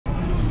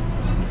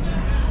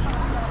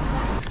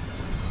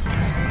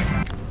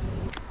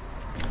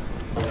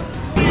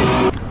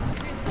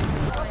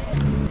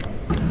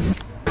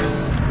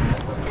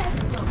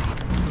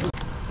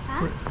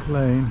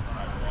Lane.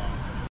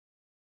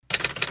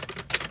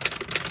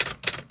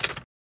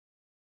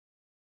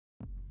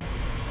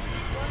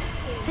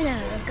 Hello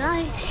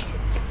guys.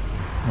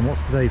 And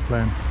what's today's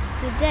plan?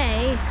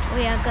 Today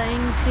we are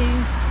going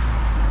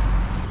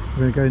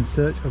We're going to go in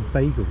search of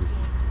bagels.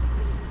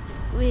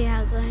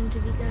 to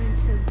be going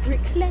to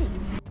Brick Lane.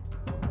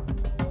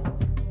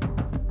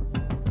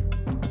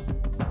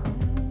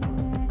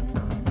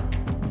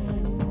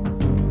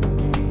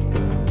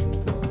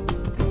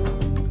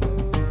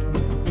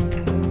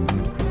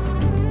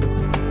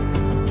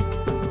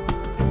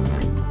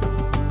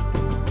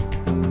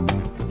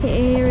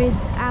 Here is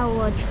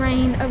our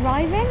train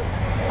arriving.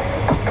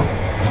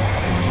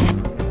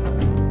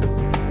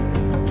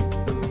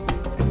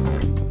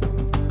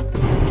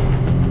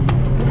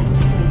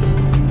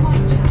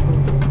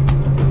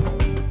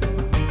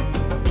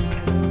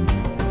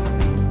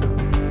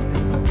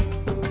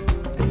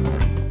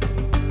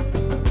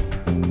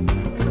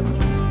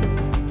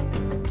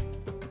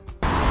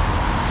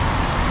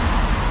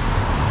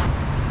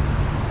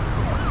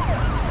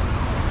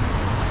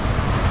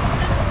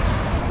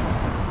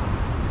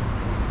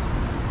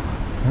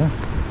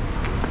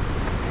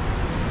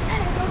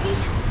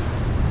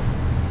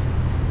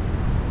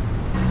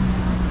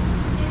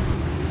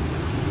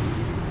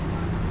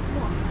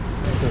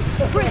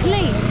 Brick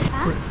Lane.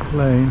 Brick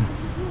Lane.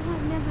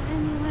 Never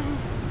anywhere.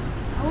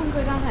 I won't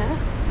go down there.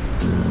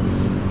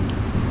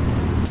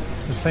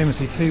 There's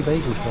famously two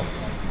bagel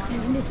shops.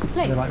 In this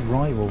place. They're like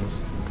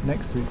rivals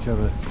next to each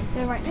other.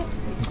 They're right next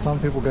to each And other. some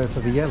people go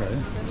for the yellow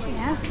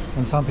Yeah.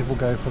 and some people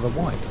go for the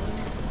white.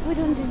 Which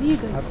one did you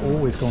go to? I've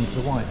always gone for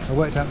the white. I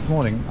worked out this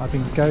morning, I've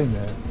been going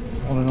there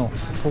on and off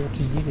for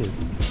 40 years.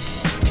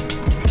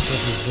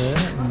 What is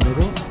there in the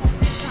middle?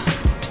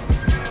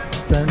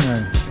 Don't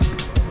know.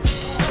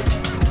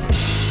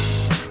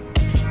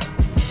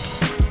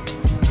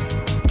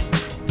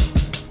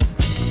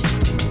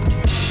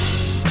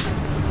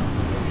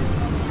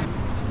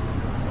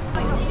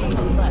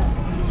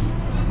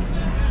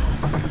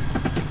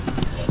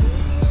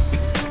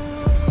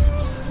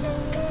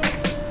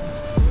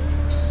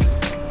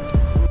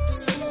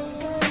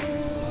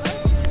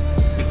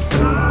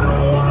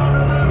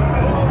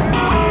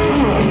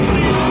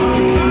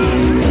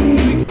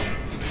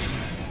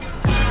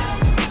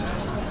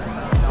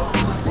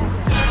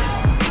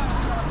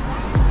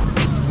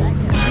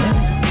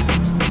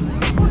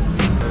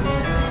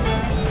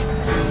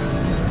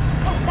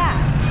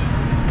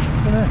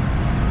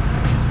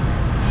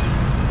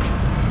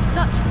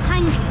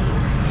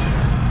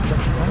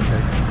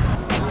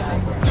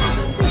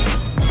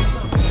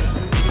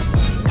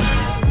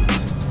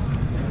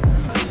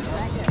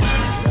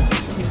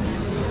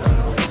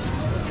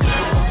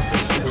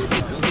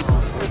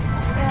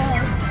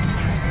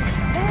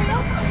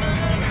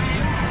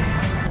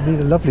 These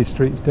are lovely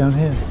streets down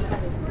here.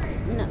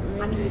 Not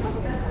really.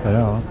 They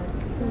are.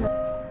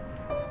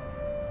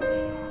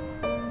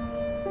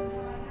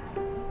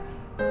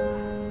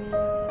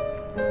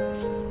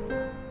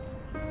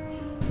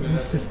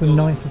 It's just the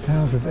nicest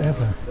houses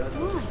ever.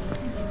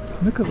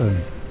 Look at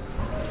them.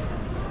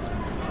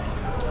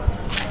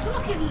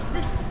 Look at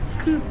this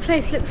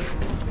place looks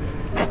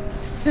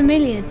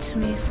familiar to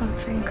me or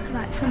something.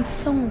 Like some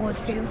song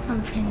was here or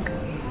something.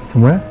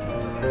 From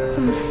where?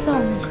 Some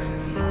song.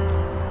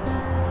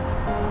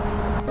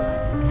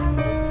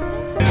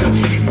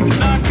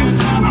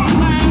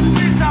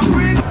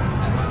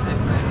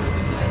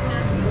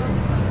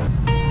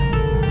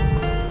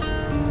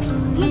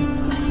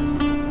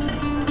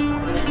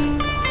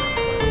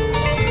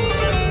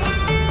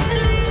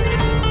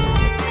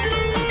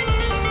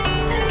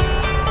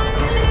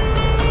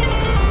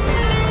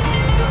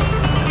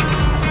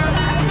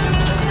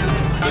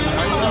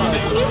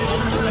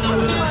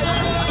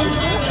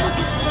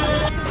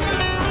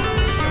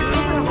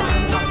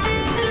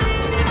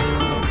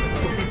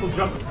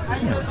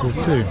 Yes, there's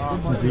two.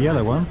 There's the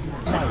yellow one.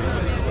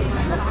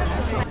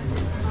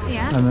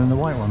 Yeah. And then the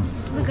white one.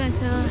 We're going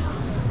to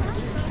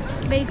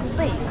Beigel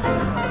Bake.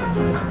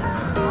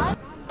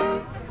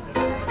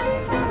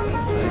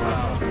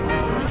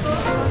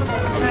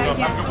 Right,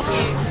 yes.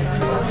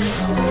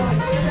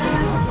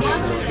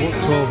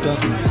 12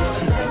 dozen.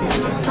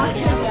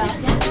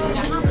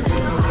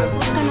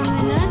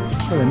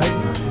 Oh, they make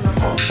them.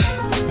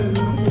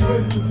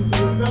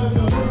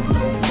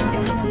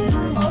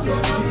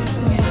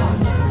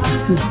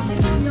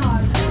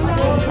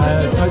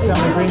 Smoked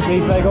salmon and green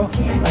cheese bagel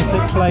and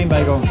 6 plain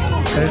bagel.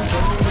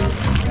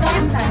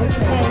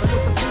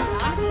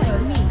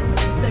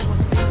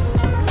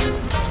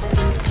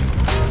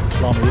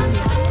 Blimey, isn't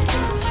it?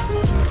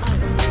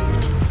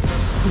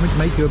 I'm going to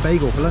make you a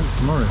bagel for lunch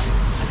tomorrow.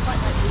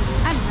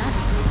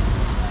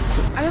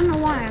 I don't know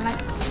why.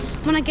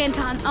 When I get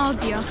into an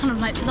argue, I kind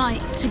of like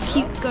to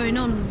keep going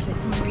on with it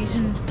for some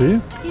reason. Do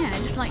you? Yeah,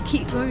 just like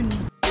keep going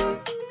with